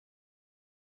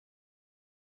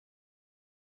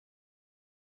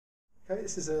Okay,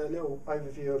 this is a little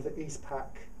overview of the Eastpak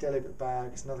Delegate Bag.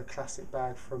 It's another classic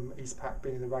bag from Eastpak,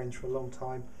 been in the range for a long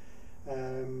time.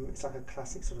 It's like a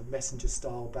classic sort of messenger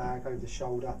style bag over the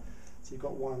shoulder. So you've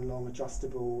got one long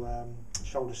adjustable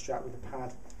shoulder strap with a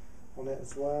pad on it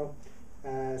as well.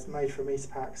 It's made from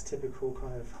Eastpak's typical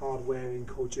kind of hard wearing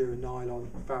Cordura nylon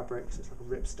fabric, so it's like a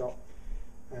ripstop.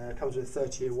 Comes with a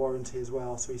 30-year warranty as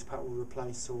well, so Eastpak will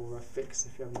replace or fix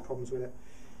if you have any problems with it.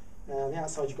 On the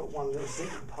outside you've got one little zip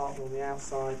compartment on the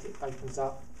outside. It opens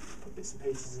up, put bits and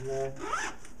pieces in there.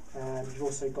 You've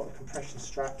also got the compression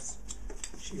straps,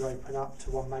 which you open up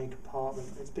to one main compartment.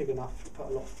 It's big enough to put a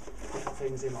lot of different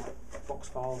things in, like box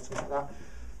files, things like that.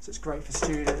 So it's great for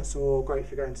students or great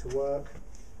for going to work.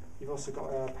 You've also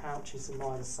got pouches on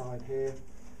either side here,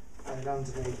 and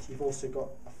underneath you've also got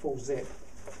a full zip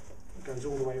that goes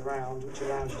all the way around, which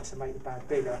allows you to make the bag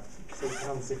bigger. So you can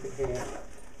unzip it here,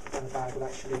 and the bag will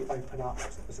actually open up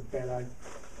as a bellow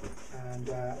and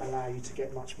allow you to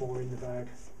get much more in the bag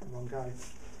in one go.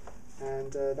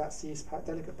 And that's the Eastpak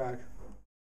Delegate Bag.